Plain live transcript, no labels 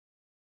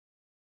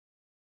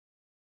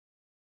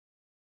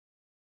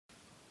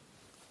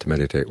To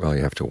meditate, well,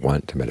 you have to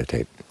want to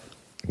meditate.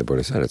 The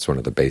Buddha said it's one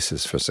of the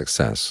bases for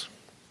success,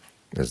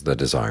 is the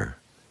desire.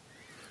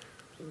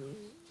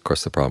 Of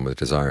course, the problem with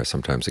desire is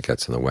sometimes it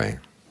gets in the way.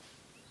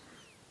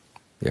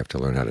 You have to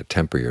learn how to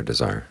temper your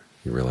desire.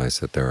 You realize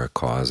that there are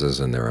causes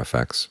and there are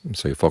effects, and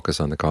so you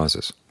focus on the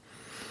causes.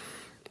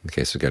 In the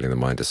case of getting the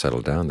mind to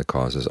settle down, the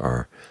causes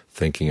are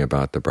thinking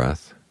about the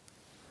breath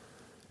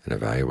and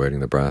evaluating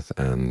the breath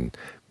and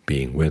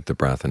being with the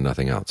breath and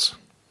nothing else.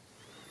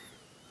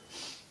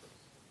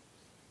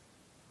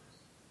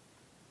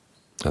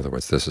 In other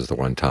words, this is the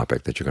one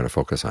topic that you're going to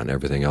focus on.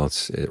 Everything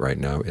else right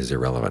now is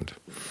irrelevant.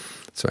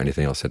 So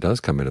anything else that does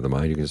come into the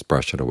mind, you can just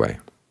brush it away,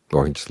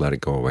 or you can just let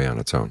it go away on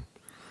its own.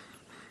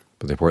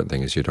 But the important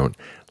thing is you don't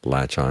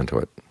latch onto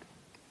it.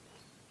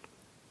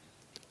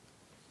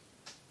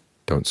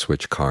 Don't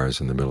switch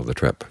cars in the middle of the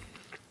trip.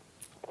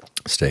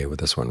 Stay with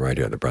this one right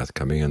here, the breath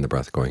coming in, the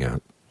breath going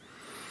out.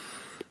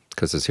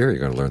 Because it's here you're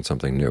going to learn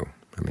something new.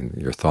 I mean,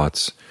 your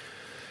thoughts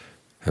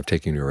have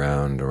taken you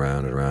around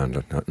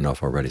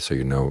enough already, so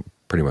you know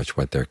pretty much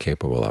what they're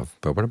capable of.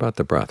 But what about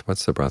the breath?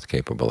 What's the breath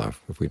capable of?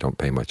 If we don't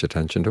pay much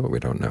attention to it, we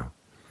don't know.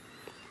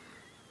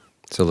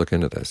 So look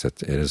into this.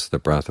 It is the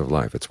breath of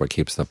life. It's what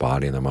keeps the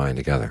body and the mind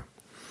together.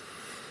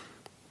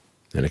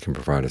 And it can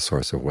provide a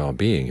source of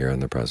well-being here in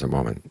the present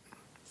moment.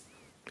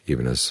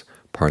 Even as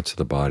parts of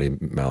the body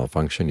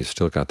malfunction, you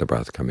still got the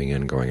breath coming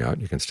in, going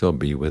out. You can still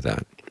be with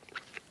that.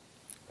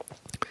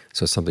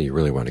 So it's something you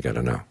really want to get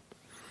to know.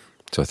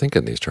 So think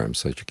in these terms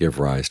so that you give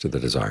rise to the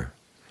desire.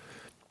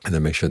 And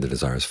then make sure the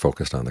desire is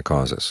focused on the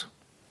causes.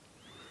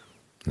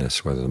 And as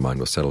to whether the mind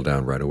will settle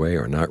down right away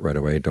or not right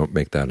away, don't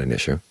make that an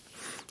issue.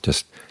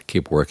 Just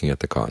keep working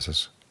at the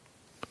causes.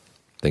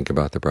 Think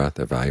about the breath,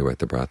 evaluate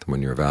the breath. And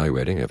when you're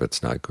evaluating, if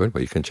it's not good,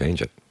 well, you can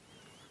change it.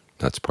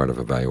 That's part of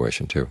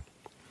evaluation too.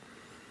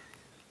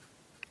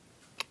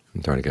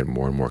 And trying to get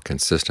more and more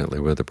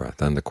consistently with the breath.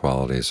 Then the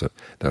qualities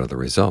that are the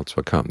results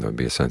will come. There will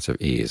be a sense of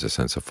ease, a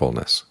sense of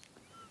fullness.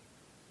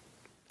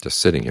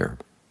 Just sitting here,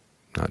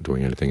 not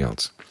doing anything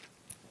else.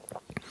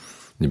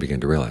 You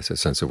begin to realize a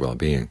sense of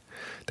well-being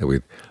that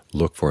we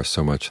look for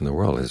so much in the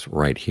world is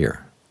right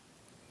here.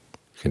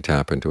 You can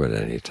tap into it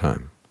at any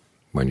time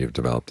when you've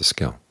developed the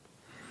skill.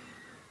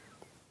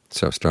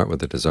 So start with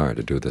the desire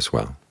to do this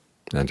well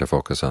and to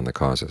focus on the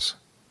causes.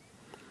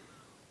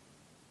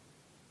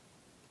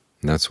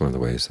 And that's one of the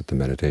ways that the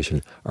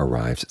meditation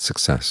arrives at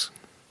success.